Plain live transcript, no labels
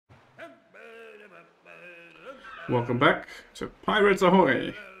Welcome back to Pirates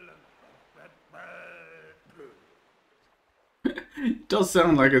Ahoy! It does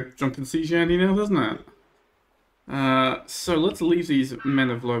sound like a drunken sea shanty now, doesn't it? So let's leave these men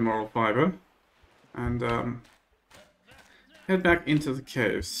of low moral fibre and head back into the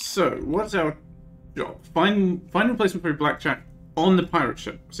caves. So, what's our job? Find replacement for Blackjack on the pirate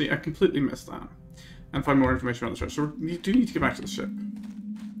ship. See, I completely missed that. And find more information about the treasure. So we do need to get back to the ship.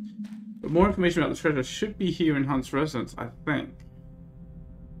 But more information about the treasure should be here in Hunt's residence, I think.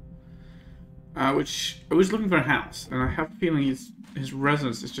 Which, I was looking for a house, and I have a feeling his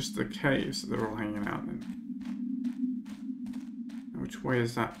residence is just the caves that they're all hanging out in. And which way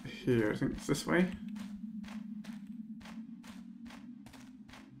is that here? I think it's this way?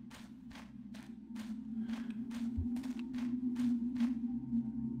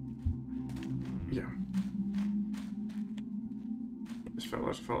 Yeah. This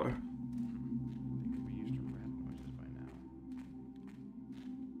fellow.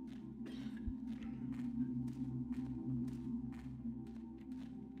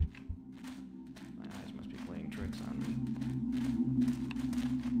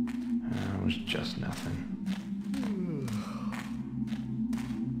 Just nothing.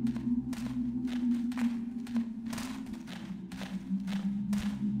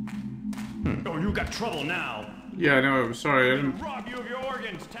 Oh, you got trouble now. Yeah, I know. I'm sorry. I didn't rob you of your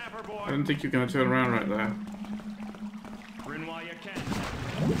organs, Tapper boy. I didn't think you were going to turn around right there. Grin while you can.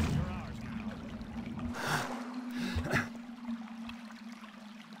 You're ours now.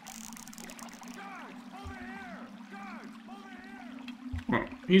 Well,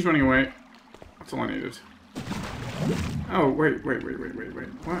 he's running away. That's all I needed. Oh, wait.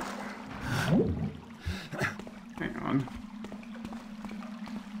 What? Hang on.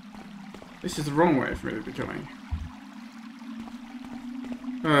 This is the wrong way for me to be going.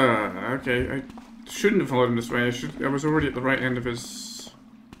 Okay. I shouldn't have followed him this way. I was already at the right end of his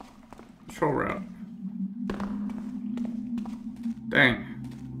patrol route. Dang.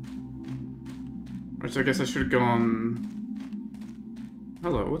 Right, so I guess I should have gone...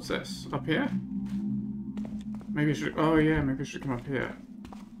 Hello, what's this? Up here? Maybe I should... Oh yeah, maybe I should come up here.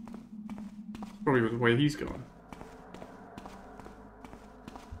 That's probably the way he's going.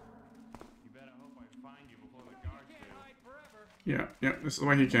 You better hope I find you before the guards do. Yeah, this is the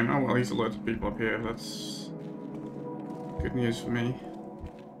way he came. Oh well, he's alerted people up here. That's good news for me.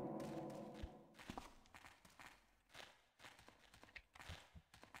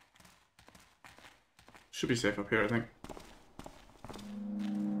 Should be safe up here, I think.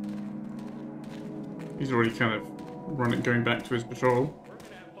 He's already kind of going back to his patrol. We're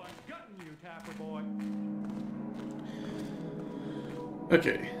gonna have fun gutting you, Tapper boy.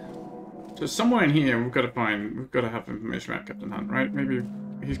 Okay. So somewhere in here we've got to have information about Captain Hunt, right? Maybe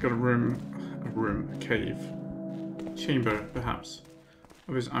he's got a cave, chamber perhaps,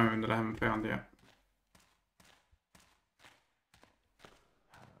 of his own that I haven't found yet.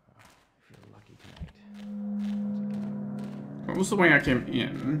 If you're lucky tonight. What was the way I came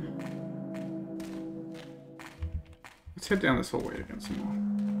in? Let's head down this hallway again some more.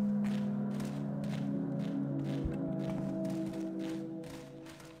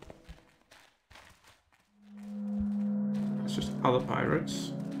 It's just other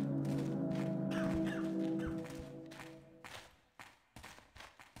pirates.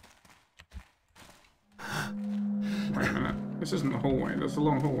 Wait a minute. This isn't the hallway. There's a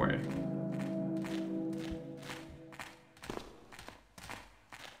long hallway.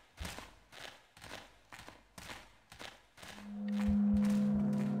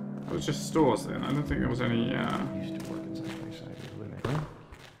 Just stores then. I don't think there was any Used to work in some place I living.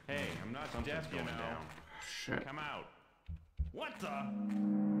 Hey, I'm not deaf, you know. Shit. Come out. What the?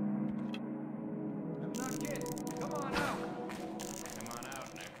 I'm not kidding. Come on out. Come on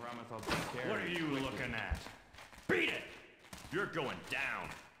out, and I promise I'll take care of it. What are you looking at? Beat it! You're going down.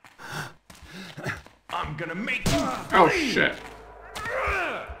 I'm gonna make you. Oh shit.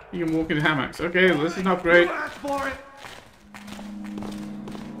 You can walk in hammocks. Okay, well, this is not great. You asked for it.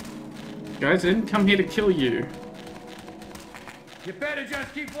 Guys, I didn't come here to kill you. You better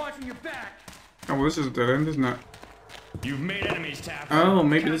just keep watching your back. Oh well, this is a dead end, isn't it? You've made enemies, Tapper. Oh,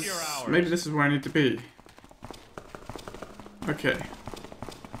 maybe Count this your hours. maybe this is where I need to be. Okay.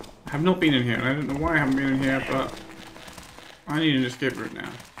 I have not been in here, and I don't know why I haven't been in here, but I need an escape route now.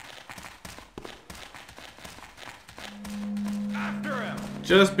 After him.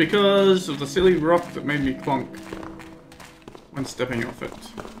 Just because of the silly rock that made me clunk when stepping off it.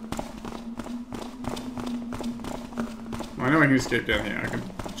 I know I can escape down here. I can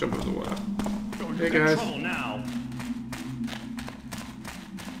jump into the water. Hey guys. Trouble now.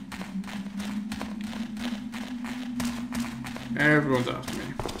 Everyone's after me.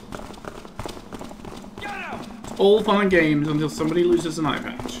 It's all fun and games until somebody loses an eye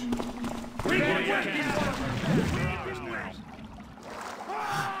patch.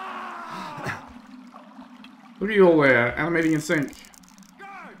 Look at you all there, animating in sync.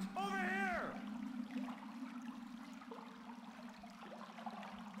 Guards, over here!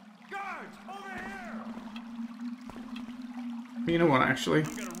 Guards, over here! You know what, actually?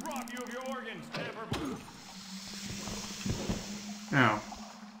 I'm gonna rob you of your organs, Jennifer. Ow.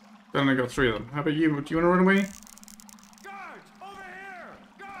 I only got 3 of them. How about you? Do you want to run away? Guards, over here!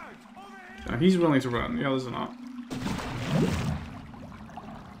 Guards, over here! No, he's willing to run. The others are not.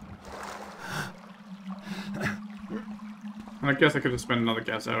 And I guess I could have spent another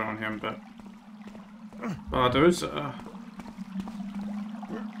gas arrow on him, but... Bardoza.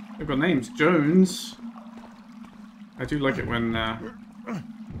 They've got names. Jones. I do like it when,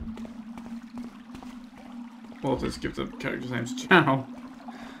 authors give the characters names. Chow.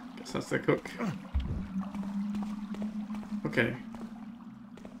 Guess that's their cook. Okay.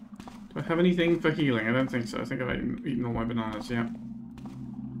 Do I have anything for healing? I don't think so. I think I've eaten all my bananas, yeah.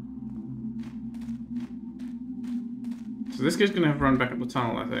 So this guy's gonna have to run back up the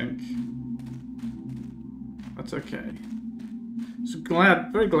tunnel, I think. That's okay. So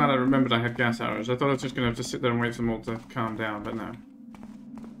very glad I remembered I had gas arrows. I thought I was just gonna have to sit there and wait for them all to calm down, but no.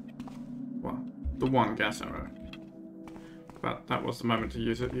 Well, the one gas arrow. But that was the moment to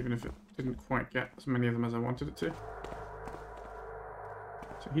use it, even if it didn't quite get as many of them as I wanted it to.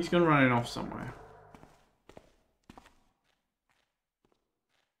 So he's gonna run it off somewhere.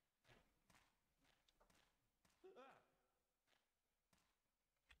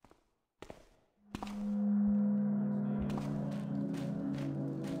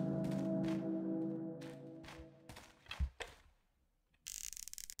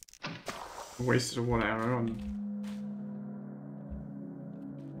 Wasted a 1 arrow on...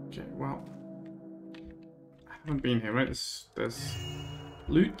 Okay, well... I haven't been here, right? There's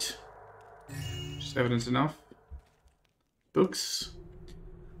loot. Just evidence enough. Books.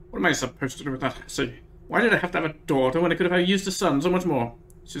 What am I supposed to do with that? See, why did I have to have a daughter when I could have used a son so much more?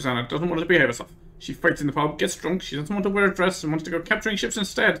 Susanna doesn't want to behave herself. She fights in the pub, gets drunk, she doesn't want to wear a dress and wants to go capturing ships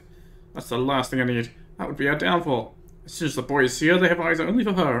instead. That's the last thing I need. That would be our downfall. As soon as the boys see her, they have eyes only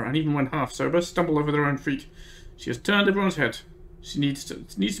for her, and even when half sober, stumble over their own feet. She has turned everyone's head. She needs to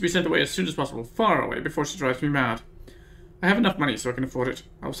be sent away as soon as possible, far away, before she drives me mad. I have enough money so I can afford it.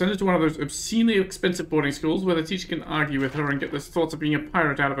 I'll send her to one of those obscenely expensive boarding schools where the teacher can argue with her and get the thoughts of being a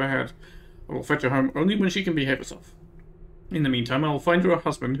pirate out of her head. I will fetch her home only when she can behave herself. In the meantime, I will find her a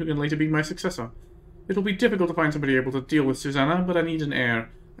husband who can later be my successor. It will be difficult to find somebody able to deal with Susanna, but I need an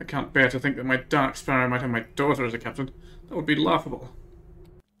heir. I can't bear to think that my dark sparrow might have my daughter as a captain. That would be laughable.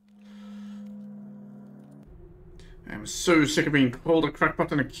 I am so sick of being called a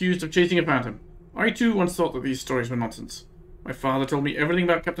crackpot and accused of chasing a phantom. I too once thought that these stories were nonsense. My father told me everything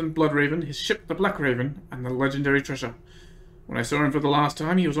about Captain Bloodraven, his ship the Black Raven, and the legendary treasure. When I saw him for the last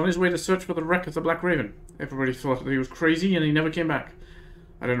time, he was on his way to search for the wreck of the Black Raven. Everybody thought that he was crazy and he never came back.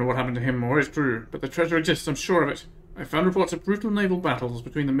 I don't know what happened to him or his crew, but the treasure exists, I'm sure of it. I found reports of brutal naval battles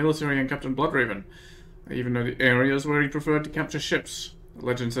between the military and Captain Bloodraven. I even know the areas where he preferred to capture ships. The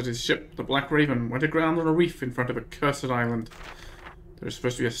legend said his ship, the Black Raven, went aground on a reef in front of a cursed island. There is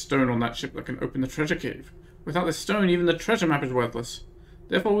supposed to be a stone on that ship that can open the treasure cave. Without this stone, even the treasure map is worthless.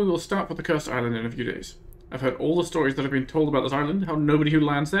 Therefore, we will start for the cursed island in a few days. I've heard all the stories that have been told about this island, how nobody who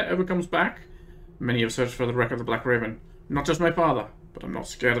lands there ever comes back. Many have searched for the wreck of the Black Raven. Not just my father, but I'm not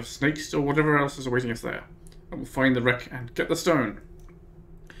scared of snakes or whatever else is awaiting us there. I will find the wreck and get the stone.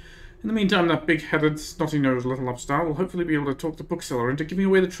 In the meantime, that big-headed, snotty-nosed little upstart will hopefully be able to talk the bookseller into giving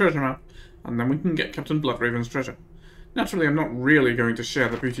away the treasure map, and then we can get Captain Bloodraven's treasure. Naturally, I'm not really going to share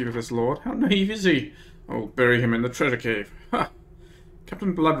the booty with this lord. How naive is he? I will bury him in the treasure cave. Ha!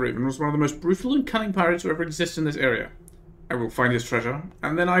 Captain Bloodraven was one of the most brutal and cunning pirates who ever existed in this area. I will find his treasure,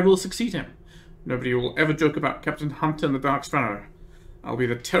 and then I will succeed him. Nobody will ever joke about Captain Hunt and the Dark Sparrow. I'll be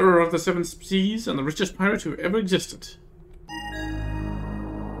the terror of the seven seas and the richest pirate who ever existed.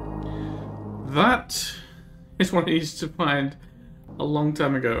 That is what I needed to find a long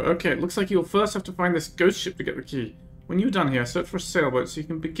time ago. Okay, it looks like you'll first have to find this ghost ship to get the key. When you're done here, search for a sailboat so you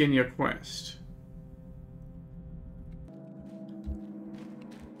can begin your quest.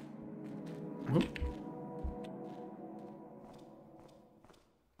 Oh.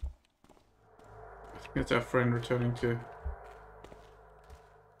 I think that's our friend returning to...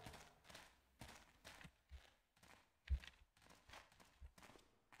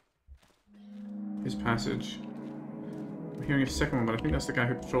 his passage. I'm hearing a second one, but I think that's the guy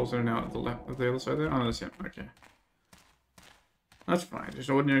who patrols in and out at the left, at the other side there. Oh, no, that's him. Okay. That's fine, just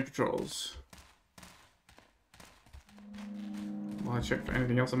ordinary patrols. While I check for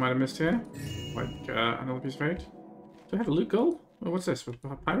anything else I might have missed here. Like another piece of eight. Do I have a loot goal? Oh, what's this?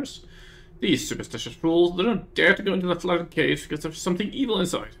 Pirates? These superstitious fools, they don't dare to go into the flooded caves because there's something evil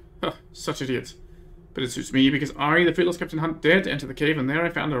inside. Huh, such idiots. But it suits me because I, the fearless Captain Hunt, dared to enter the cave, and there I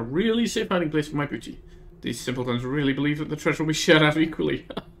found a really safe hiding place for my booty. These simpletons really believe that the treasure will be shared out equally.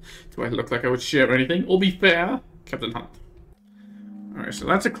 Do I look like I would share anything, or be fair? Captain Hunt. Alright, so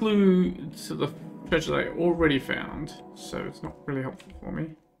that's a clue to the treasure that I already found, so it's not really helpful for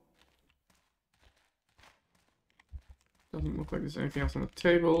me. Doesn't look like there's anything else on the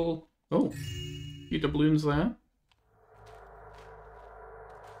table. Oh, few doubloons there.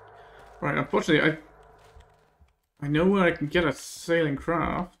 Right, unfortunately, I know where I can get a sailing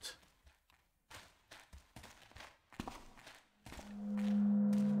craft.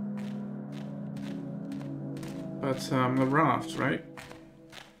 But, the raft, right?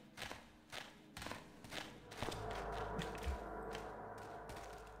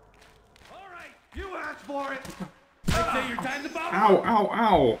 Alright, you asked for it! I'd say your time's about Ow, ow,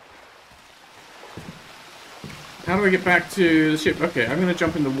 ow! How do I get back to the ship? Okay, I'm gonna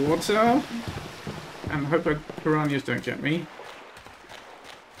jump in the water. And hope that piranhas don't get me.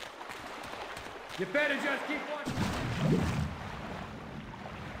 You better just keep watching.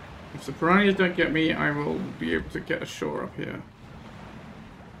 If the piranhas don't get me, I will be able to get ashore up here.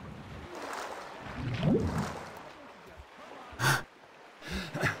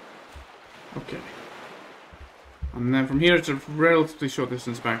 Okay. And then from here it's a relatively short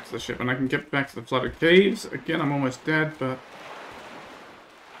distance back to the ship, and I can get back to the flooded caves. Again, I'm almost dead, but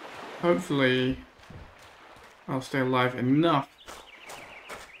hopefully I'll stay alive enough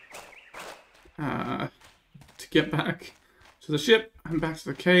to get back to the ship, and back to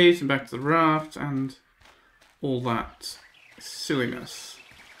the caves, and back to the raft, and all that silliness.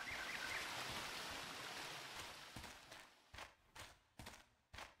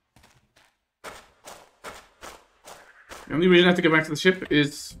 The only reason I have to go back to the ship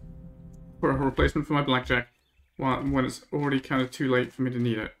is for a replacement for my blackjack, when it's already kind of too late for me to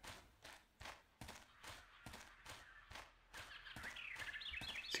need it.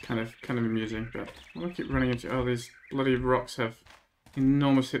 It's kind of amusing, but I want to keep running into... Oh, these bloody rocks have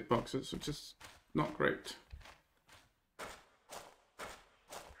enormous hitboxes, which is not great.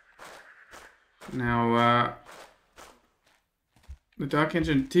 Now, the Dark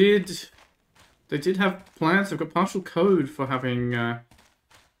Engine did... They did have plans. They've got partial code for having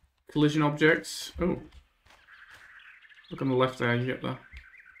collision objects. Oh. Look on the left there, you get the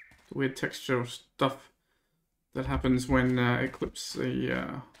weird texture of stuff that happens when it clips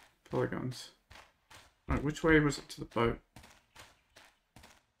the polygons. Right, which way was it to the boat?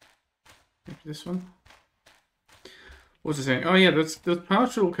 Maybe this one? What was it saying? Oh yeah, there's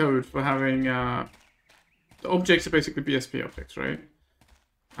partial code for having... the objects are basically BSP objects, right?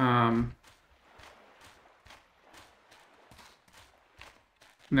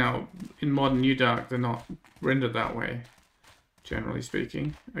 Now, in modern New Dark, they're not rendered that way, generally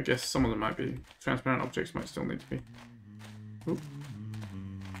speaking. I guess some of them might be. Transparent objects might still need to be. Oop.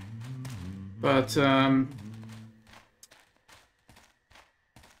 But,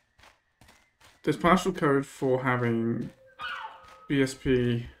 there's partial code for having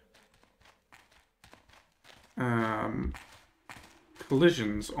BSP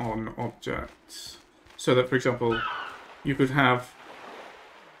collisions on objects. So that, for example, you could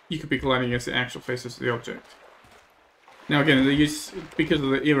be colliding against the actual faces of the object. Now again, because of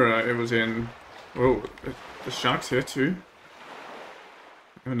the era it was in... Oh, the shark's here too.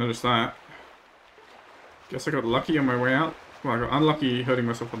 I haven't noticed that. Guess I got lucky on my way out. Well, I got unlucky hurting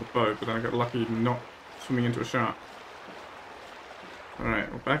myself on the boat, but then I got lucky not swimming into a shark.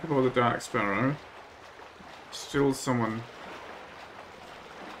 Alright, we're back aboard the Dark Sparrow. Still someone...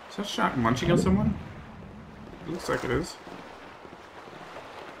 Is that shark munching on someone? It looks like it is.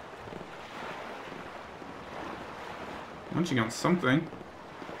 Munching on something.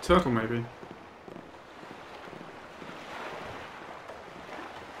 Turtle, maybe.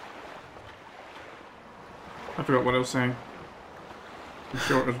 I forgot what I was saying. I'm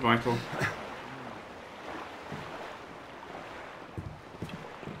sure it was vital.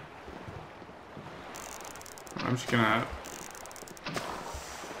 I'm just gonna...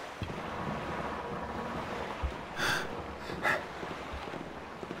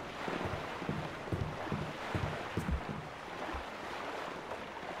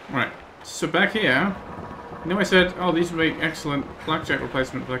 Right, so back here, you know I said, oh, these would make excellent blackjack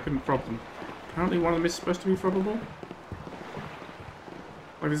replacement, but I couldn't prob them. Apparently one of them is supposed to be probable.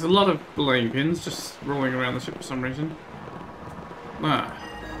 Like, there's a lot of belaying pins just rolling around the ship for some reason. Ah.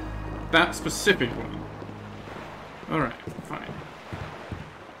 That specific one. Alright, fine.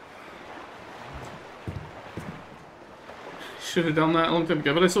 Should have done that a long time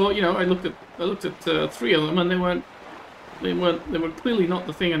ago, but I saw, you know, I looked at 3 of them and they were clearly not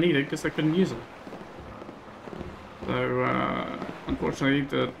the thing I needed because I couldn't use them. So, unfortunately,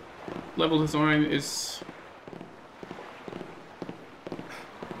 the level design is...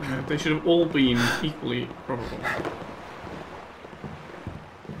 they should have all been equally probable.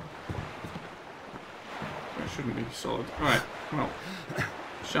 That shouldn't be solid. Alright, well,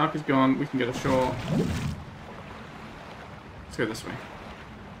 shark is gone, we can get ashore. Let's go this way.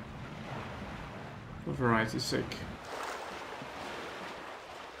 For variety's sake.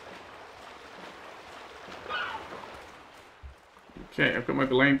 Okay, I've got my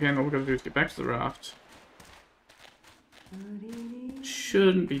belaying pin. All we've got to do is get back to the raft.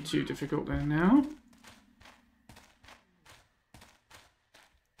 Shouldn't be too difficult there now.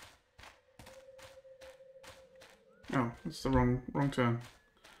 Oh, that's the wrong turn.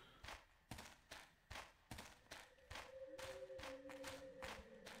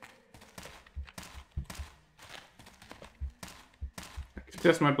 I could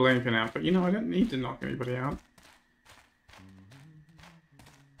test my belaying pin out, but you know, I don't need to knock anybody out.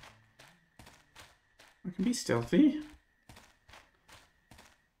 I can be stealthy.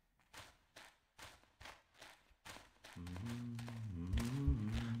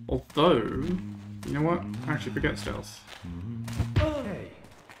 Although, you know what? Actually, forget stealth. Hey.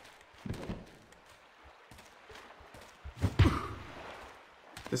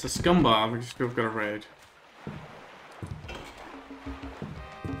 There's a scumbar we've still got to raid.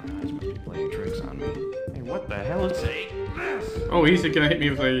 Guys must be playing tricks on me. Hey, what the hell is it? Oh, he's gonna hit me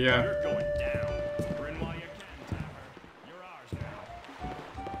with a. You're going down. Grin while you can, Tapper. You're ours now.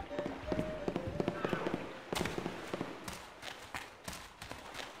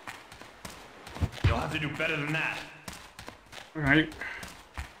 You'll have to do better than that. Alright.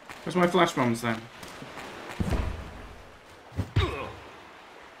 Where's my flash bombs then?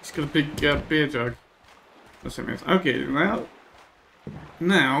 He's got a big beer jug. That's what it means. Okay,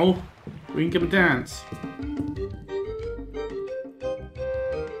 now we can give a dance.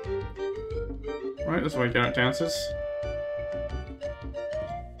 Right, that's the way Garrett dances.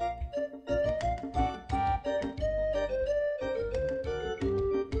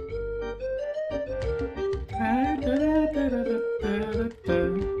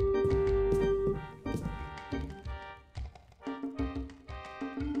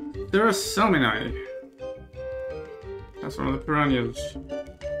 There are salmoni. That's one of the piranhas. Is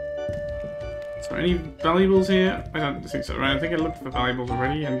there any valuables here? I don't think so, right? I think I looked for valuables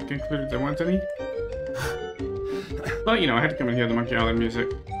already and concluded there weren't any. But, you know, I had to come and hear the Monkey Island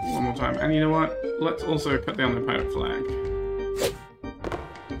music one more time. And you know what? Let's also cut down the pirate flag.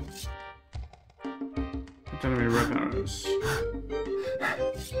 I've done any red arrows.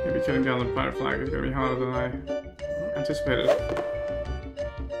 Maybe cutting down the pirate flag is going to be harder than I anticipated.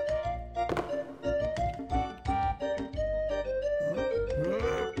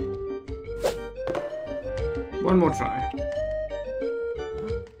 One more try.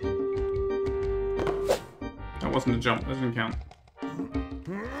 That wasn't a jump, that doesn't count.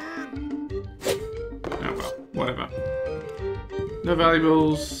 Oh well, whatever. No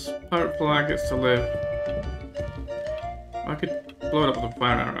valuables, pirate flag gets to live. I could blow it up with a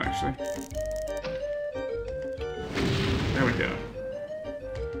fire arrow actually. There we go.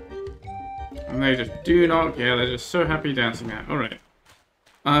 And they just do not care, they're just so happy dancing now. Alright.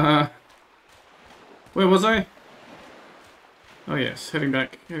 Where was I? Oh yes, heading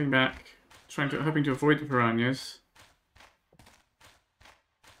back, hoping to avoid the piranhas.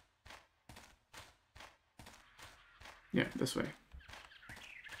 Yeah, this way.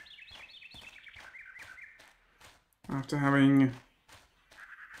 After having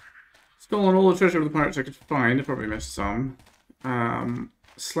stolen all the treasure of the pirates I could find, I probably missed some.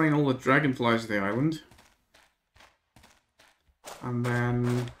 Slain all the dragonflies of the island. And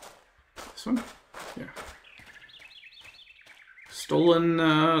then this one? Yeah. Stolen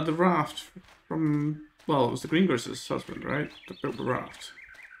the raft from, well, it was the greengrocer's husband, right? That built the raft.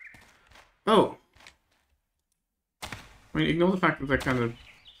 Oh! I mean, ignore the fact that they're kind of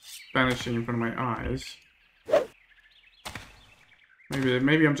vanishing in front of my eyes.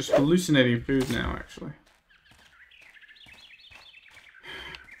 Maybe I'm just hallucinating food now, actually.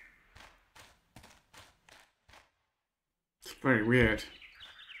 It's very weird.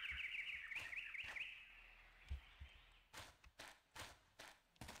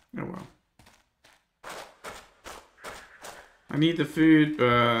 Oh well. I need the food,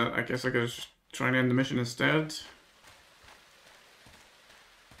 but I guess I could just try and end the mission instead.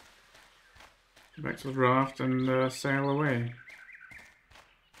 Back to the raft and sail away.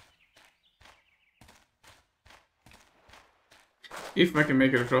 If I can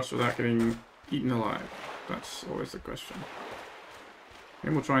make it across without getting eaten alive, that's always the question.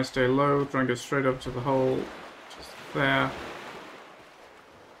 And we'll try and stay low, try and go straight up to the hole, just there.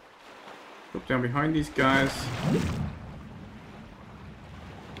 Drop down behind these guys.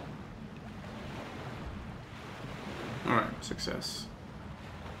 Alright, success.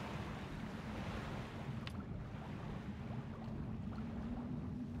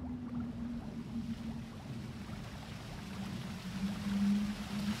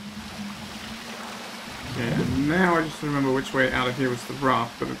 Okay, and now I just remember which way out of here was the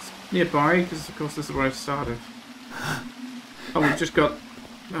raft, but it's nearby, because of course this is where I started. Oh, we've just got...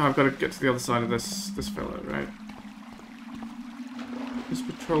 Oh, I've got to get to the other side of this fellow, right? This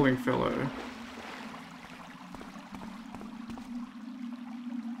patrolling fellow.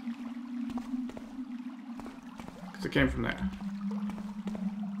 Because it came from there.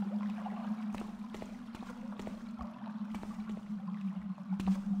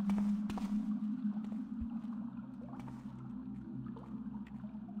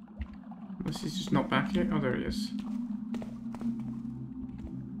 Unless he's just not back yet. Oh, there he is.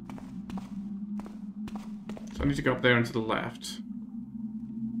 So I need to go up there and to the left.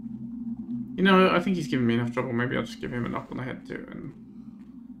 You know, I think he's giving me enough trouble. Maybe I'll just give him a knock on the head too. And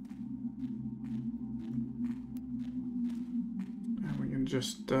we can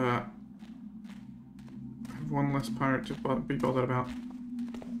just have one less pirate to be bothered about.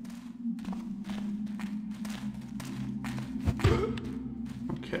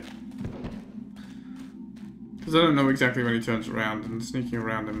 Okay. Because I don't know exactly when he turns around, and sneaking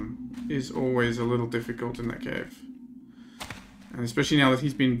around him is always a little difficult in that cave. And especially now that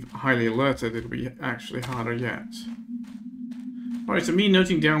he's been highly alerted, it'll be actually harder yet. Alright, so me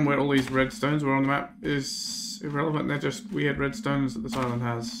noting down where all these red stones were on the map is irrelevant. They're just weird red stones that this island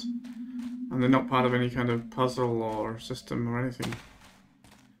has. And they're not part of any kind of puzzle or system or anything.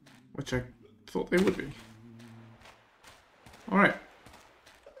 Which I thought they would be. Alright.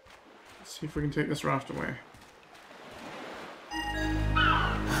 Let's see if we can take this raft away.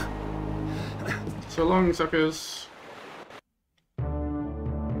 So long, suckers.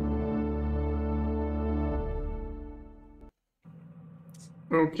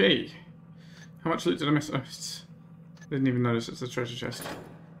 Okay. How much loot did I miss? Oh, didn't even notice it's a treasure chest.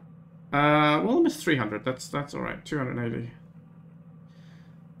 Well, I missed 300. That's alright. 280.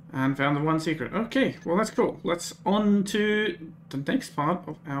 And found the one secret. Okay, well that's cool. Let's on to the next part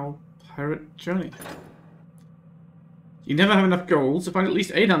of our pirate journey. You never have enough gold to find at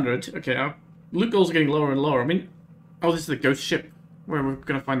least 800. Okay, our loot goals are getting lower and lower. I mean, oh, this is the ghost ship where we're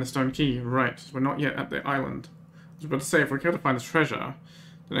going to find the stone key. Right, so we're not yet at the island. I was about to say, if we're going to find the treasure,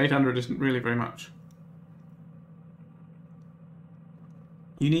 then 800 isn't really very much.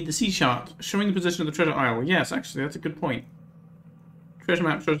 You need the sea chart, showing the position of the treasure isle. Yes, actually, that's a good point. Treasure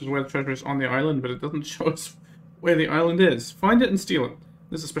map shows us where the treasure is on the island, but it doesn't show us where the island is. Find it and steal it.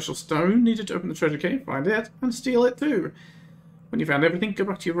 There's a special stone needed to open the treasure cave. Find it and steal it too. When you found everything, go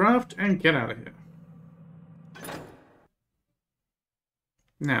back to your raft and get out of here.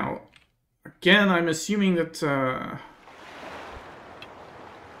 Now, again, I'm assuming that...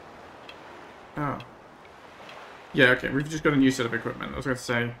 Oh. Yeah, okay, we've just got a new set of equipment. I was going to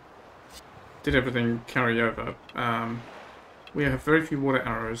say, did everything carry over? We have very few water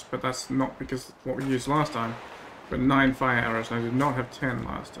arrows, but that's not because of what we used last time. But 9 fire arrows, and I did not have 10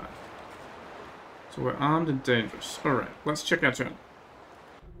 last time. So we're armed and dangerous. Alright, let's check our turn.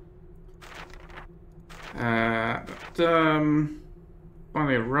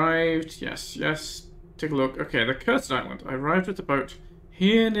 Finally arrived. Yes, yes. Take a look. Okay, the Cursed Island. I arrived with the boat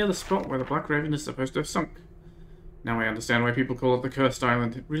here near the spot where the Black Raven is supposed to have sunk. Now I understand why people call it the Cursed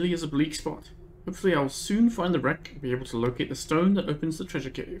Island. It really is a bleak spot. Hopefully I'll soon find the wreck and be able to locate the stone that opens the treasure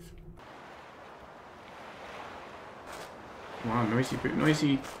cave. Wow,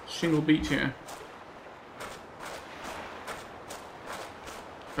 noisy shingle beach here.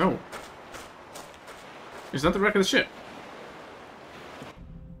 Oh. Is that the wreck of the ship?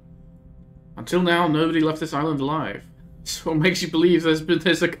 Until now, nobody left this island alive. So what makes you believe there's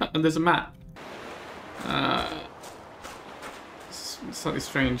a map? Slightly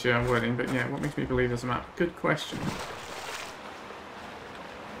strange wording, but yeah, what makes me believe there's a map? Good question.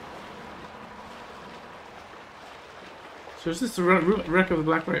 So is this the wreck of the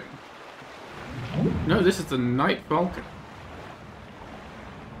Black Raven? No, this is the Night Falcon.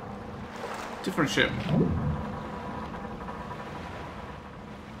 Different ship.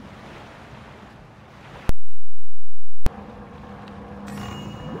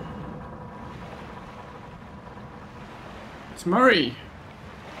 It's Murray!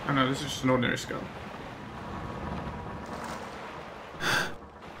 Oh no, this is just an ordinary skull.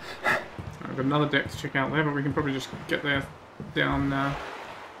 I've got another deck to check out there, but we can probably just get there down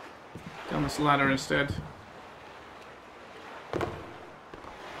this ladder instead.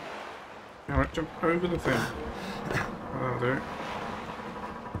 Alright, jump over the thing. Oh, that'll do it.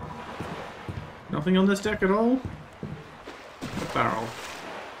 Nothing on this deck at all? A barrel.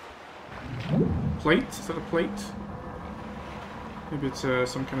 Plate? Is that a plate? Maybe it's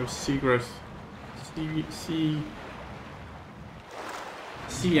some kind of sea growth.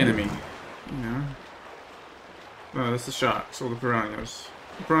 Sea enemy. You know? No, that's the sharks or the piranhas.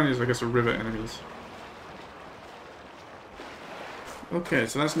 The piranhas, I guess, are river enemies. Okay,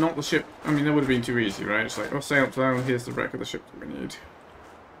 so that's not the ship. I mean, that would have been too easy, right? It's like, oh, sail down, here's the wreck of the ship that we need.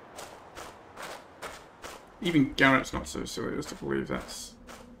 Even Garrett's not so silly as to believe that's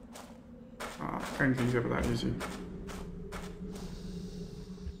anything's ever that easy.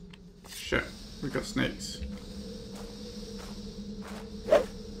 Shit, we've got snakes.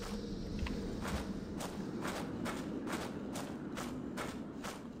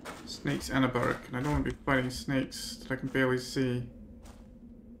 Snakes and a barrack, and I don't want to be fighting snakes that I can barely see.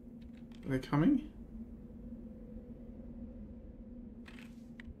 Are they coming?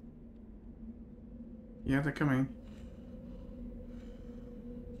 Yeah, they're coming.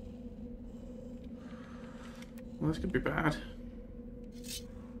 Well, this could be bad.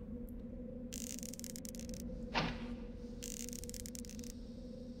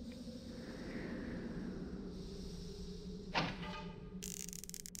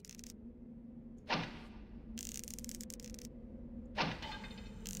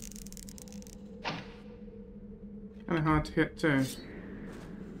 Kind of hard to hit too.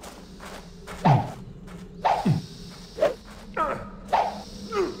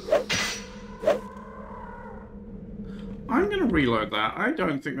 I'm gonna reload that. I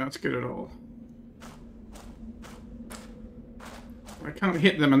don't think that's good at all. I can't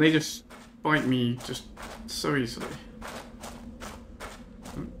hit them and they just bite me just so easily.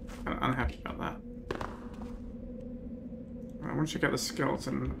 I'm kind of unhappy about that. Right, once you get the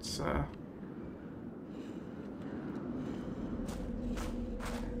skeleton, let's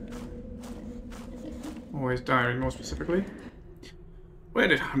Always diary, more specifically. Where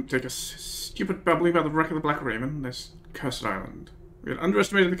did Hunt take us? Stupid bubbling about the wreck of the Black Raven, this cursed island. We had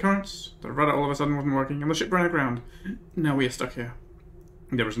underestimated the currents, the rudder all of a sudden wasn't working, and the ship ran aground. Now we are stuck here.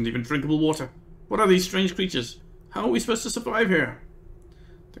 There isn't even drinkable water. What are these strange creatures? How are we supposed to survive here?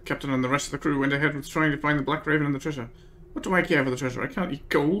 The captain and the rest of the crew went ahead with trying to find the Black Raven and the treasure. What do I care for the treasure? I can't eat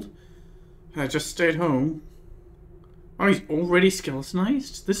gold. I just stayed home. Oh, he's already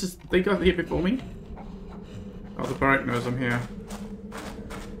skeletonized? They got here before me? Oh, the barrack knows I'm here.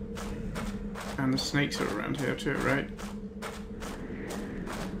 And the snakes are around here too, right?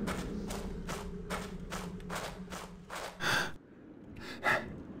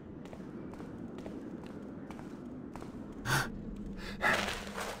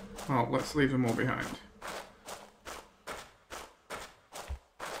 Well, let's leave them all behind.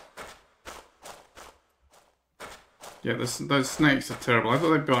 Yeah, those snakes are terrible. I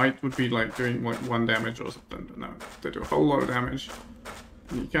thought they bite would be like doing like 1 damage or something, but no, they do a whole lot of damage.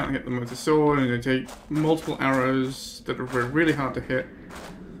 And you can't hit them with a sword, and they take multiple arrows that are really hard to hit.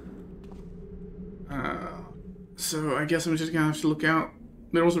 So I guess I'm just gonna have to look out.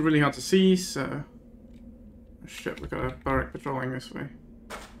 They're also really hard to see, so... Oh, shit, we've got a barrack patrolling this way.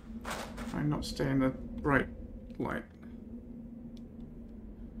 Try not stay in the bright light.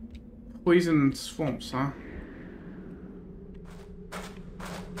 Poison swamps, huh?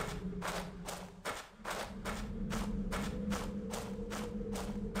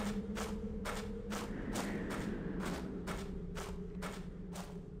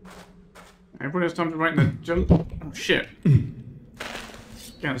 Everybody has time to write in the jump. Oh shit.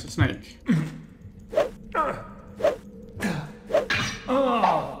 Yeah, it's a snake.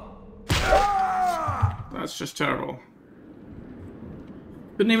 That's just terrible.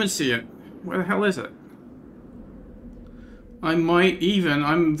 Couldn't even see it. Where the hell is it?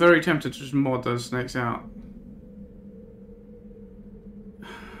 I'm very tempted to just mod those snakes out.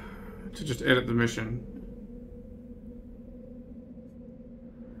 To just edit the mission.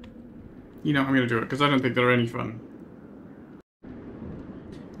 You know, I'm gonna do it, because I don't think they're any fun.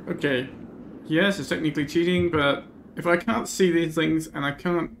 Okay. Yes, it's technically cheating, but if I can't see these things, and I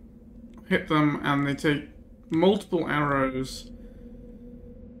can't hit them, and they take multiple arrows,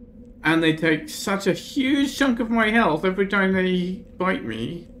 and they take such a huge chunk of my health every time they bite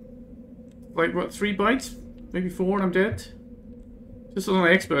me. Like, what, 3 bites? Maybe 4 and I'm dead? Just as an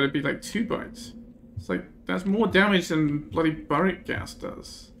expert, it'd be like 2 bites. It's like... That's more damage than bloody Burrick gas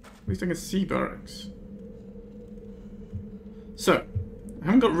does. At least I can see Burricks. So, I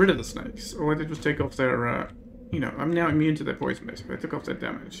haven't got rid of the snakes. All I did was take off their, you know, I'm now immune to their poison, basically. I took off their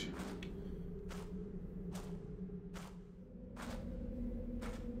damage.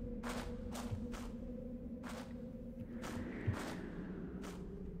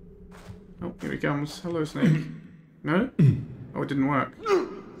 Oh, here he comes. Hello, snake. No? Oh, it didn't work.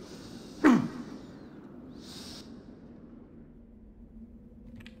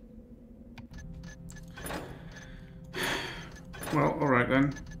 Well, alright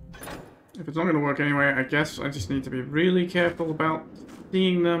then. If it's not going to work anyway, I guess I just need to be really careful about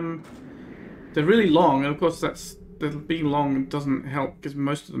seeing them. They're really long, and of course being long doesn't help, because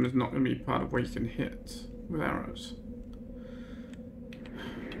most of them is not going to be part of where you can hit with arrows.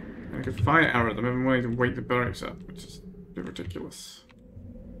 And I could fire arrow them, I'm willing to wake the barracks up, which is a bit ridiculous.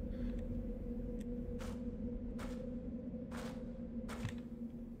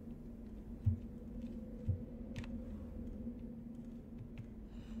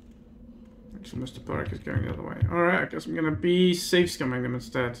 Mr. Park is going the other way. Alright, I guess I'm gonna be safe scumming them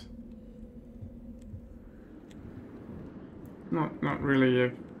instead. Not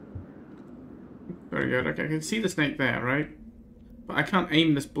really very good. Okay, I can see the snake there, right? But I can't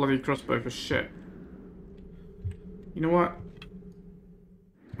aim this bloody crossbow for shit. You know what?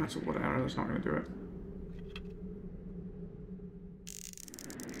 That's a water arrow, that's not gonna do it.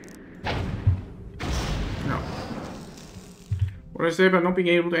 No. What did I say about not being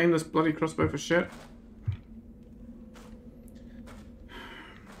able to aim this bloody crossbow for shit?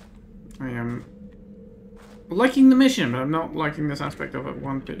 I am liking the mission, but I'm not liking this aspect of it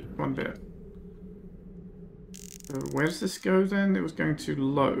one bit. So where does this go then? It was going to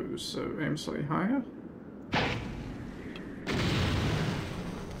low, so aim slightly higher.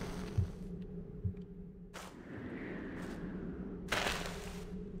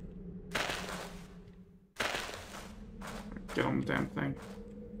 Get on the damn thing.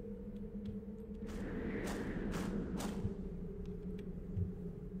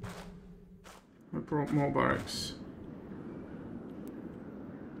 I brought more barracks.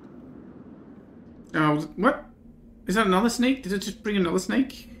 Oh, what? Is that another snake? Did it just bring another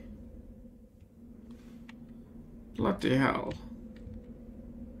snake? Bloody hell.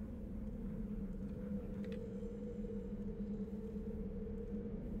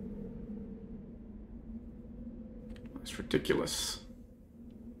 That's ridiculous.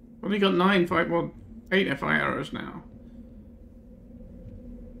 Only got 8 FI arrows now.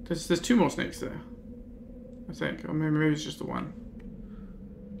 There's 2 more snakes there, I think. Or maybe it's just the one.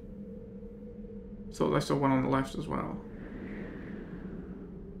 Thought I saw one on the left as well.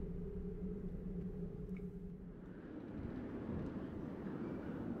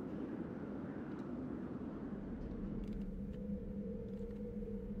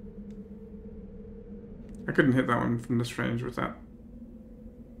 I couldn't hit that one from this range with that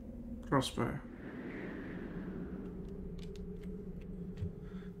crossbow.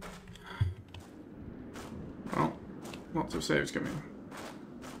 Well, lots of saves coming.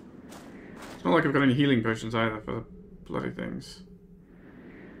 It's not like I've got any healing potions either for the bloody things.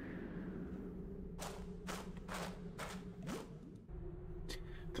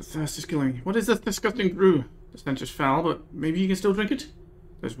 The thirst is killing me. What is this disgusting brew? The stench is foul, but maybe you can still drink it?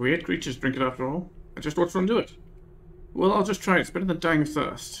 Those weird creatures drink it after all. I just watched one do it. Well, I'll just try it. It's better than dying of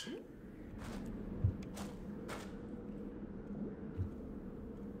thirst.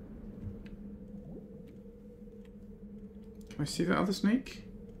 Can I see that other snake?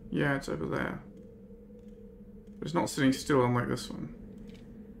 Yeah, it's over there. But it's not sitting still unlike this one.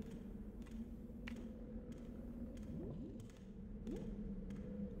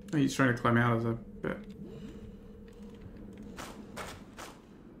 Oh, he's trying to climb out of the bit.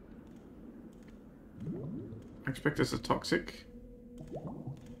 I expect this is toxic.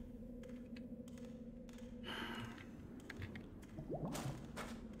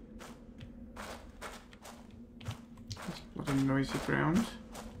 It's bloody noisy ground.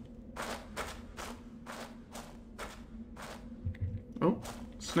 Oh,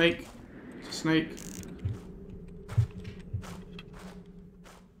 snake. It's a snake.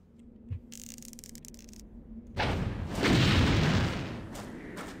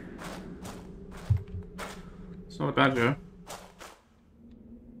 It's not a badger.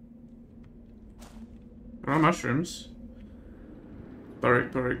 There are mushrooms.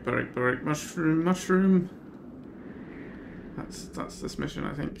 Barrack, mushroom. That's this mission,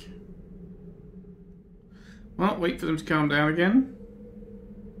 I think. Well, wait for them to calm down again.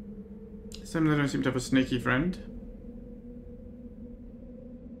 Some of them don't seem to have a sneaky friend.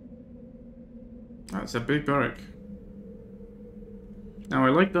 That's a big barrack. Now I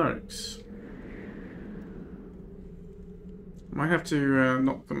like barracks. Might have to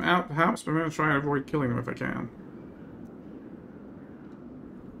knock them out perhaps, but I'm going to try and avoid killing them if I can.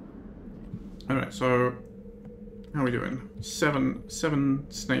 Alright, so how are we doing? Seven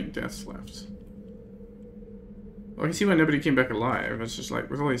snake deaths left. Well, I can see why nobody came back alive. It's just like,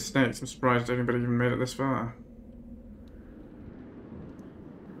 with all these snakes, I'm surprised anybody even made it this far.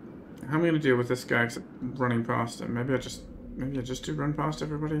 How am I going to deal with this guy except running past him? Maybe I just do run past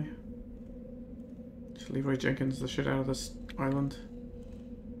everybody? Just Leroy Jenkins the shit out of this island.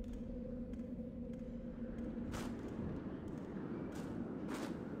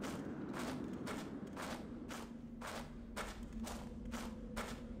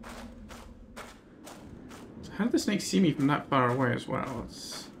 So how did the snake see me from that far away as well?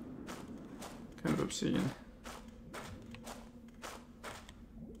 It's kind of obscene.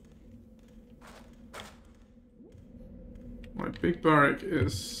 My big barrack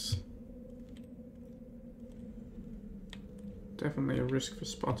is definitely a risk for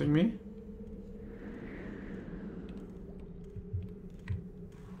spotting me.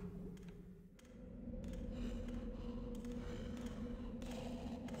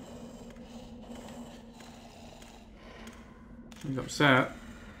 He's upset.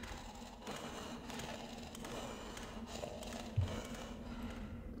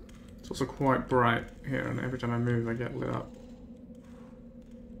 It's also quite bright here, and every time I move I get lit up.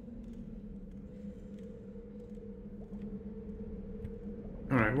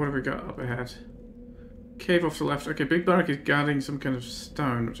 Alright, what have we got up ahead? Cave off to the left. Okay, Big Barrack is guarding some kind of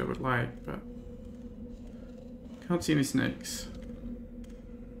stone, which I would like, but can't see any snakes.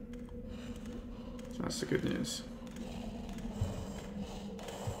 So that's the good news.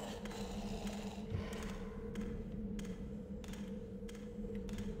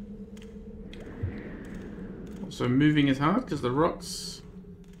 Also, moving is hard because the rocks.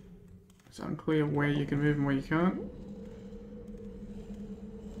 It's unclear where you can move and where you can't.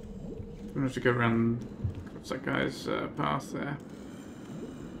 I'm gonna have to go around that guy's path there.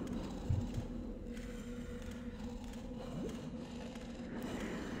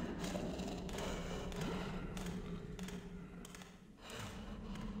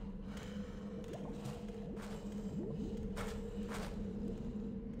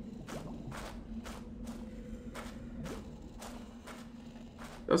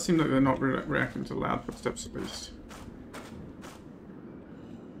 Does seem like they're not reacting to loud footsteps at least.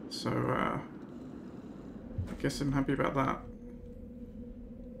 So, I guess I'm happy about that.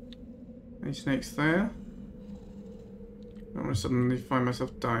 Any snakes there? I don't want to suddenly find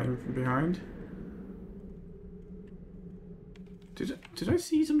myself dying from behind. Did I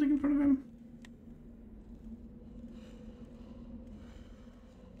see something in front of him?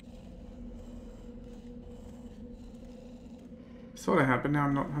 I thought I had, but now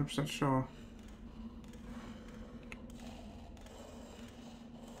I'm not 100% sure.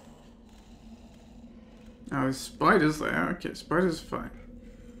 Oh, there's spiders there. Okay, spiders are fine.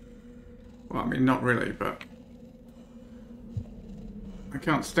 Well, I mean, not really, but I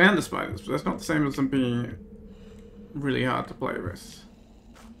can't stand the spiders, but that's not the same as them being really hard to play with.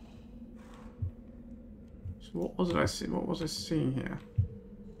 So what was it I see? What was I seeing here?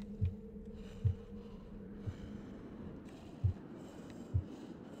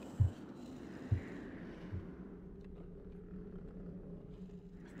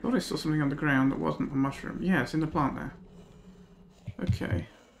 I thought I saw something on the ground that wasn't a mushroom. Yeah, it's in the plant there. Okay.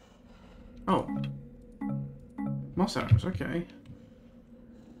 Oh. Moss arrows, okay.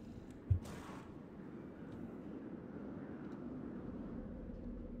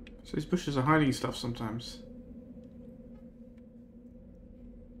 So these bushes are hiding stuff sometimes.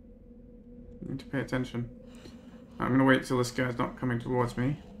 Need to pay attention. I'm going to wait till this guy's not coming towards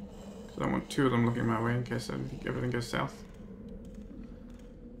me. Because I don't want two of them looking my way in case everything goes south.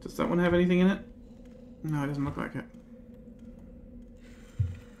 Does that one have anything in it? No, it doesn't look like it.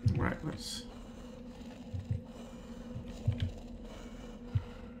 Right, let's...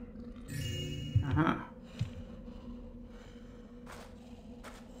 Aha.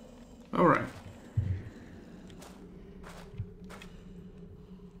 Alright.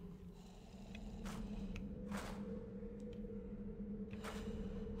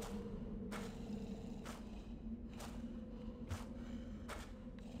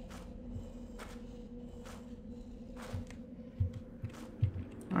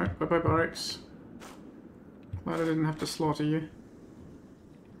 Alright, bye-bye barracks. Glad I didn't have to slaughter you.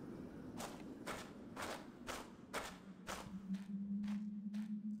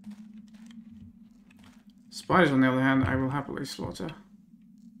 Spiders, on the other hand, I will happily slaughter.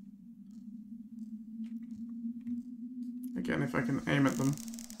 if I can aim at them.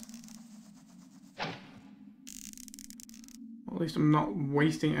 Or at least I'm not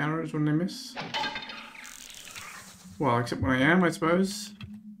wasting arrows when they miss. Well, except when I am, I suppose.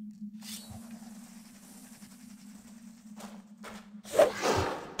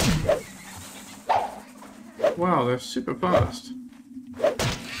 Wow, they're super fast. Did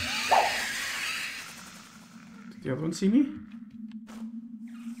the other one see me?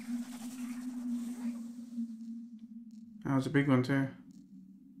 That was a big one too.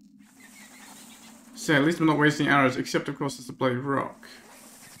 So at least I'm not wasting arrows, except of course there's the bloody rock.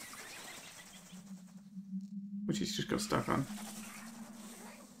 Which he's just got stuck on.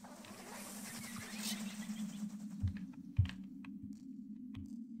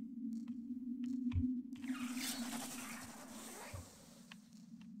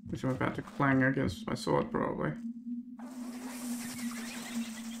 Which I'm about to clang against my sword, probably.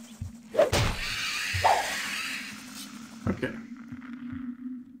 Okay.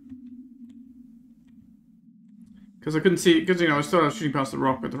 Because I couldn't see, because, you know, I started shooting past the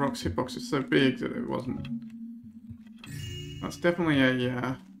rock, but the rock's hitbox is so big that it wasn't. That's definitely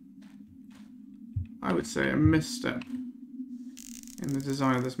a, I would say, a misstep in the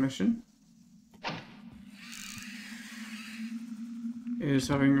design of this mission. Is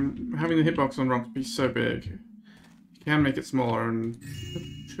having the hitbox on rocks be so big. You can make it smaller, and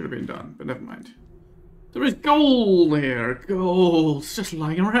it should have been done, but never mind. There is gold here! Gold! It's just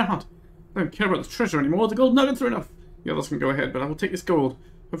lying around. I don't care about the treasure anymore. The gold nuggets are enough. The others can go ahead, but I will take this gold.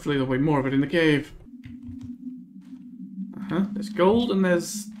 Hopefully there'll be more of it in the cave. There's gold, and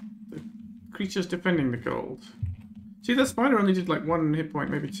there's the creatures defending the gold. See, that spider only did like 1 hit point,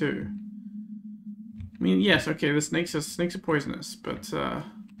 maybe 2. I mean, yes, okay, the snakes are poisonous, but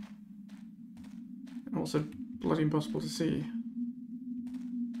also bloody impossible to see.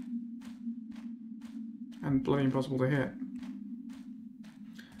 And bloody impossible to hit.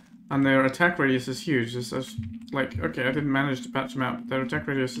 And their attack radius is huge. It's like, okay, I didn't manage to patch them out, but their attack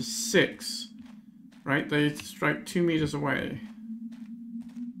radius is 6. Right? They strike 2 meters away.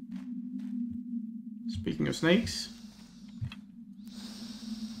 Speaking of snakes.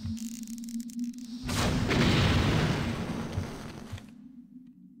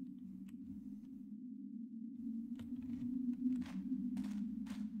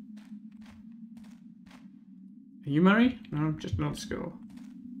 Are you married? No, just another skill.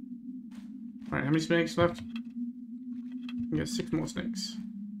 Right, how many snakes left? I can get 6 more snakes.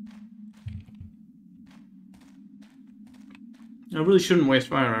 I really shouldn't waste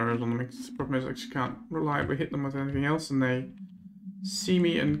fire arrows on them, because the problem is I just can't reliably hit them with anything else, and they see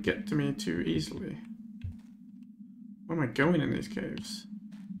me and get to me too easily. Where am I going in these caves?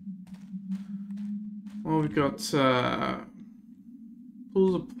 Well, we've got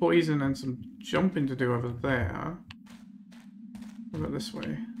pools of poison and some jumping to do over there. What about this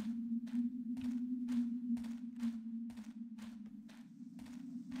way?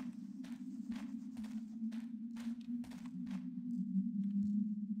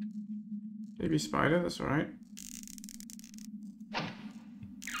 Baby spider, that's alright.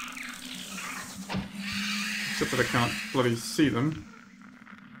 Except that I can't bloody see them.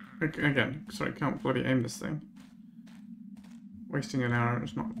 Again, sorry, I can't bloody aim this thing. Wasting an arrow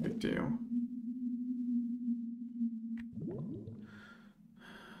is not a big deal.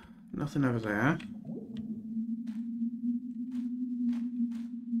 Nothing over there.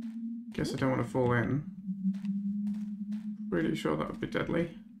 Guess I don't want to fall in. Pretty sure that would be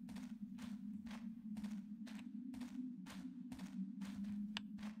deadly.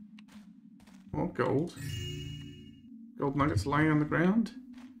 More gold. Gold nuggets lying on the ground.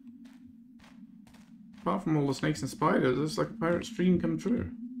 Apart from all the snakes and spiders, it's like a pirate's dream come true.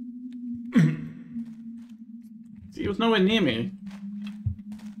 See, it was nowhere near me.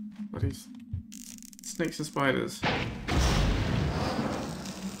 But he's snakes and spiders. It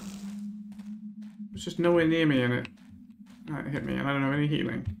was just nowhere near me, and it hit me, and I don't have any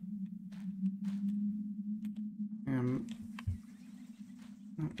healing.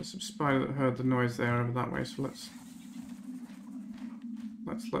 There's some spider that heard the noise there over that way, so let's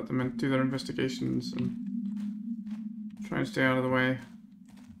let them do their investigations and try and stay out of the way.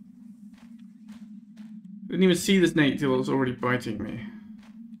 I didn't even see the snake till it was already biting me.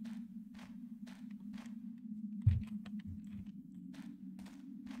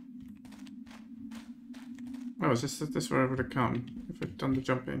 Oh, is this where I would have come if I'd done the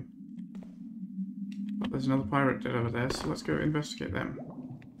jumping? But there's another pirate dead over there, so let's go investigate them.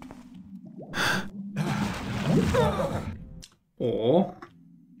 Or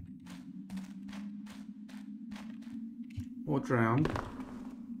drown.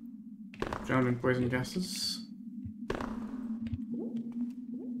 Drowned in poison gases.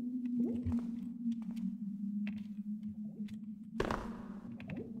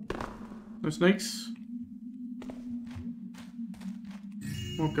 No snakes.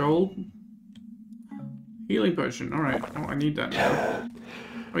 More gold. Healing potion. Alright. Oh, I need that now.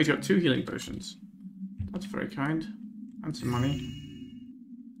 Oh, he's got 2 healing potions. That's very kind. And some money.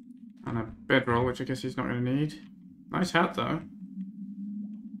 And a bedroll, which I guess he's not going to need. Nice hat, though.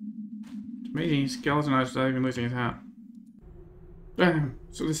 It's amazing he's skeletonized without even losing his hat. Damn.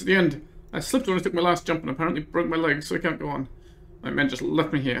 So this is the end. I slipped when I took my last jump and apparently broke my leg, so I can't go on. My men just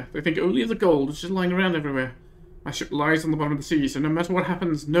left me here. They think only of the gold. It's just lying around everywhere. My ship lies on the bottom of the sea, so no matter what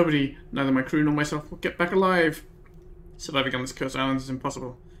happens, nobody, neither my crew nor myself, will get back alive. Surviving on this cursed island is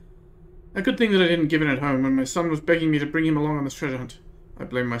impossible. A good thing that I didn't give in at home when my son was begging me to bring him along on this treasure hunt. I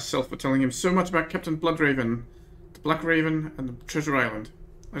blame myself for telling him so much about Captain Bloodraven, the Black Raven, and the Treasure Island.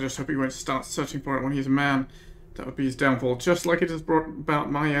 I just hope he won't start searching for it when he's a man. That would be his downfall, just like it has brought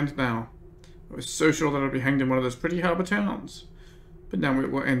about my end now. I was so sure that I'd be hanged in one of those pretty harbour towns. But now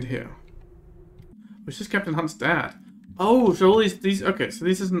it will end here. Which is Captain Hunt's dad. Oh, so all these okay, so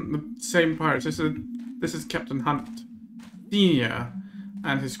this isn't the same pirates. This is Captain Hunt Senior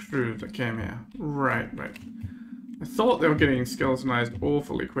and his crew that came here. Right. I thought they were getting skeletonized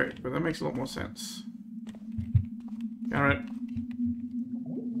awfully quick, but that makes a lot more sense. Garrett.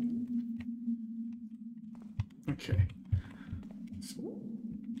 Okay.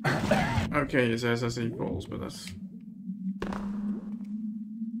 Okay, he says as he falls, but that's...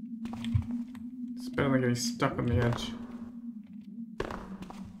 It's better than getting stuck on the edge.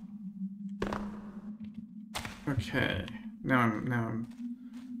 Okay. Now I'm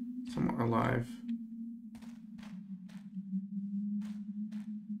somewhat alive.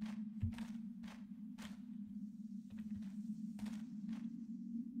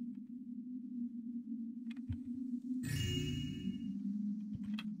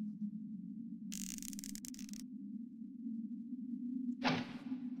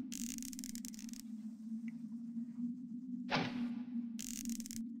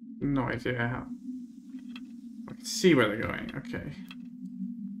 No idea how. I can see where they're going, okay.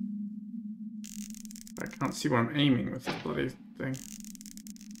 I can't see where I'm aiming with this bloody thing.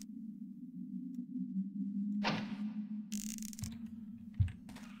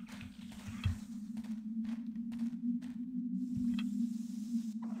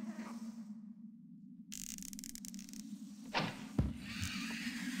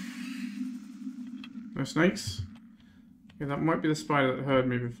 No snakes? Okay, that might be the spider that heard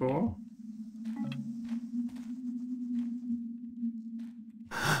me before.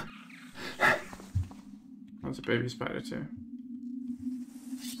 That's a baby spider too.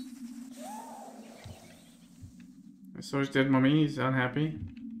 I saw his dead mummy, he's unhappy.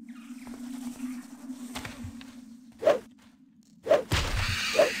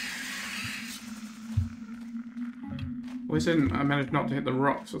 Well, I managed not to hit the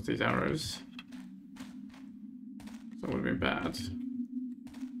rocks with these arrows. That would have been bad.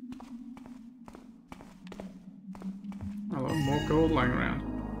 Oh, more gold lying around.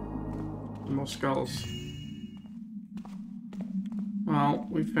 And more skulls. Well,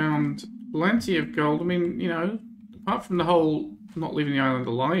 we found plenty of gold. I mean, you know, apart from the whole not leaving the island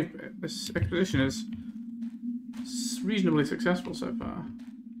alive bit, this expedition is reasonably successful so far.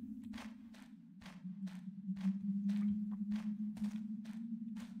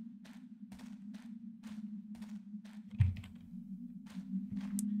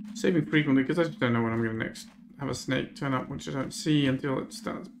 Saving frequently because I just don't know when I'm going to next have a snake turn up, which I don't see until it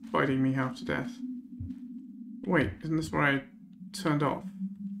starts biting me half to death. Wait, isn't this where I turned off?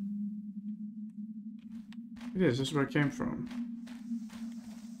 It is, this is where it came from.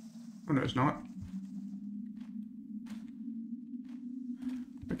 Oh no, it's not.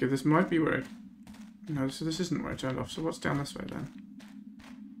 Okay, this might be where it... No, so this isn't where I turned off, so what's down this way then?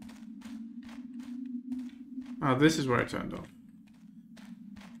 Ah, this is where I turned off.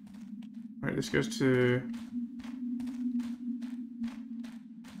 Right, this goes to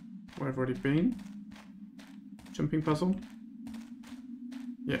where I've already been. Jumping puzzle.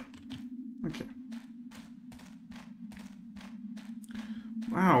 Yeah. Okay.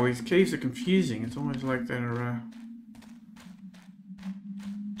 Wow, these caves are confusing. It's almost like they're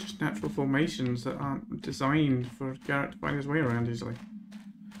just natural formations that aren't designed for Garrett to find his way around easily.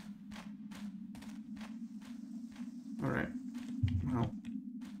 Alright. Well.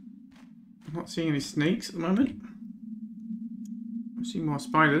 I'm not seeing any snakes at the moment. I'm seeing more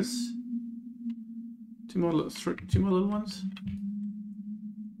spiders. Two more little ones.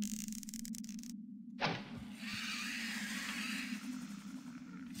 I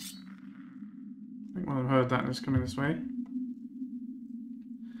think one of them heard that and is coming this way.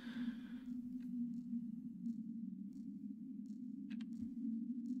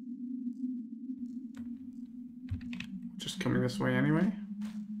 just coming this way anyway.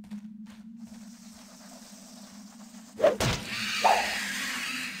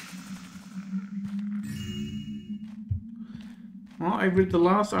 Well, I rid the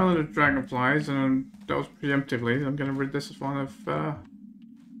last island of dragonflies, and that was preemptively. I'm going to rid this one of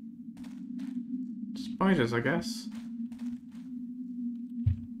spiders, I guess.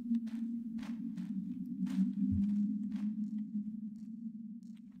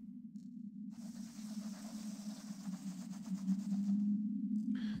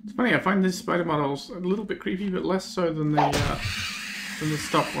 It's funny, I find these spider models a little bit creepy, but less so than the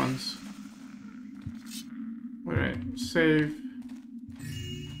stock ones. Alright, save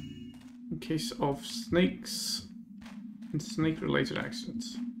in case of snakes and snake-related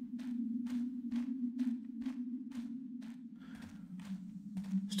accidents.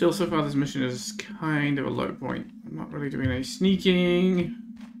 Still, so far this mission is kind of a low point. I'm not really doing any sneaking,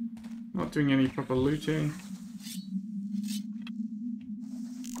 not doing any proper looting.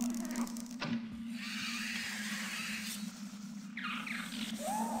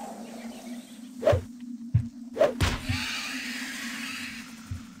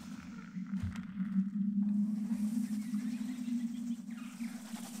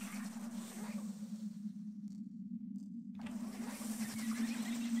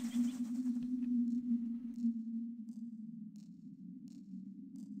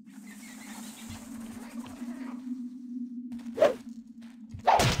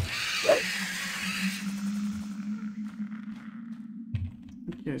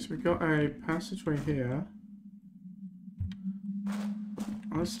 Okay, so we've got a passageway here.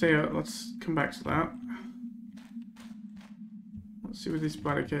 Let's stay out, let's come back to that. Let's see where these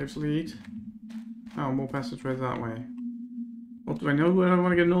spider caves lead. Oh, more passageways that way. Well, do I know where I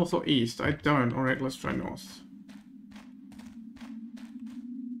want to go, north or east? I don't. Alright, let's try north.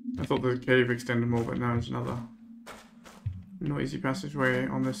 I thought the cave extended more, but now there's another noisy passageway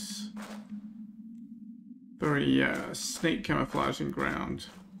on this very snake camouflaging ground.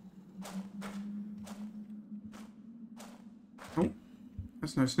 Oh,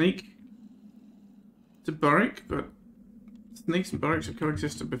 that's no snake. It's a burrick, but snakes and burricks have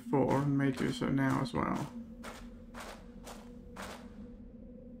coexisted before and may do so now as well.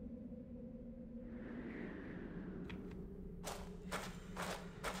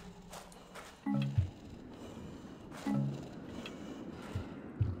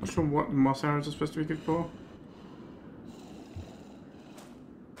 Not sure what the moss arrows are supposed to be good for.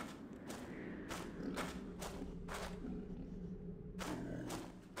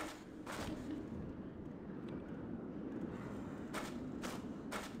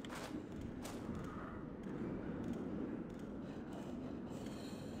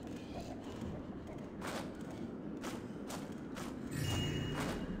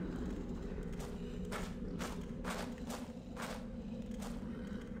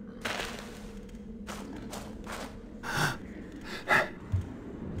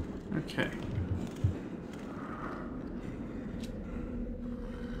 Okay.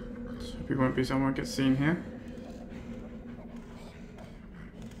 Let's hope he won't be someone gets seen here.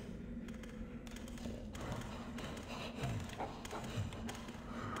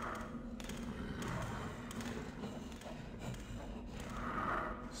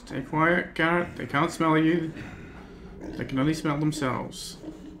 Stay quiet, Garrett. They can't smell you. They can only smell themselves.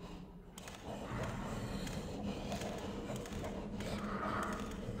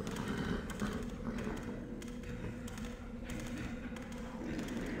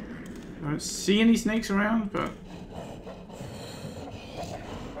 I don't see any snakes around, but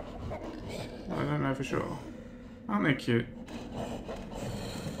I don't know for sure. Aren't they cute?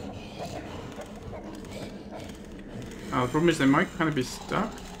 Oh, the problem is they might kind of be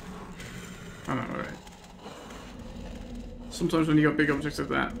stuck. Oh no, alright. Sometimes when you got big objects like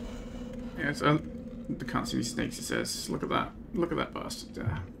that, yeah, it's, I can't see any snakes, it says. Look at that. Look at that bastard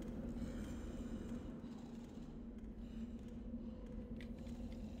there.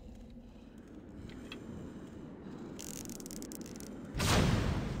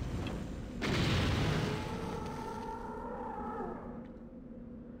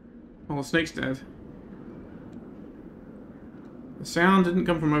 Well, the snake's dead. The sound didn't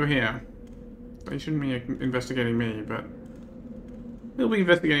come from over here. They shouldn't be investigating me, but we'll be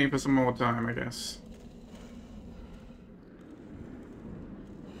investigating for some more time, I guess.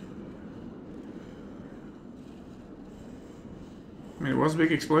 I mean, it was a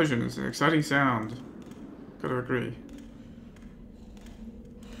big explosion. It's an exciting sound. Gotta agree.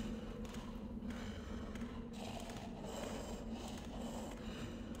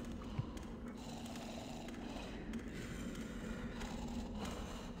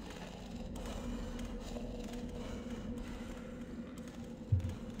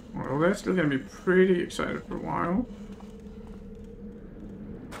 Well, they're still going to be pretty excited for a while.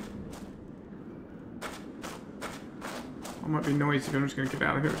 I might be noisy, but I'm just going to get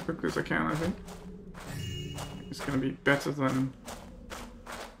out of here as quickly as I can, I think. It's going to be better than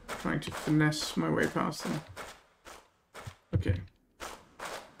trying to finesse my way past them. Okay.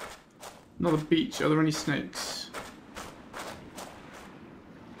 Another beach. Are there any snakes?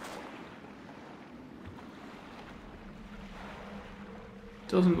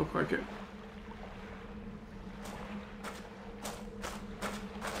 Doesn't look like it.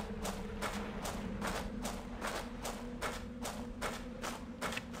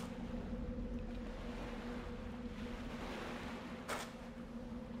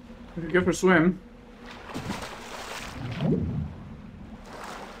 We could go for a swim.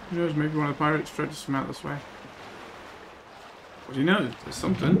 Who knows, maybe one of the pirates tried to swim out this way. What do you know? There's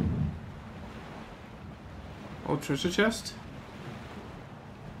something. Old treasure chest?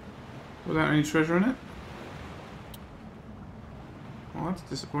 Without any treasure in it? Well, that's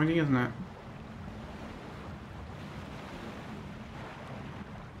disappointing, isn't it?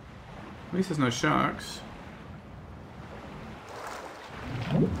 At least there's no sharks.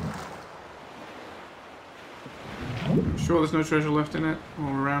 I'm sure there's no treasure left in it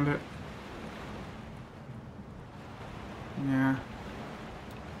or around it. Yeah.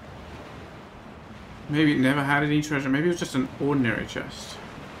 Maybe it never had any treasure. Maybe it was just an ordinary chest.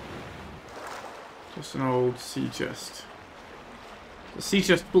 Just an old sea chest. The sea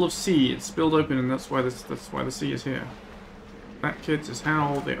chest full of sea. It's spilled open, and that's why the sea is here. That, kids, is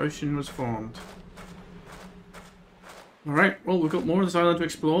how the ocean was formed. Alright, well, we've got more of this island to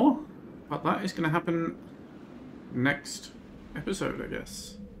explore, but that is going to happen next episode, I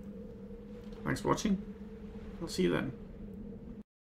guess. Thanks for watching. I'll see you then.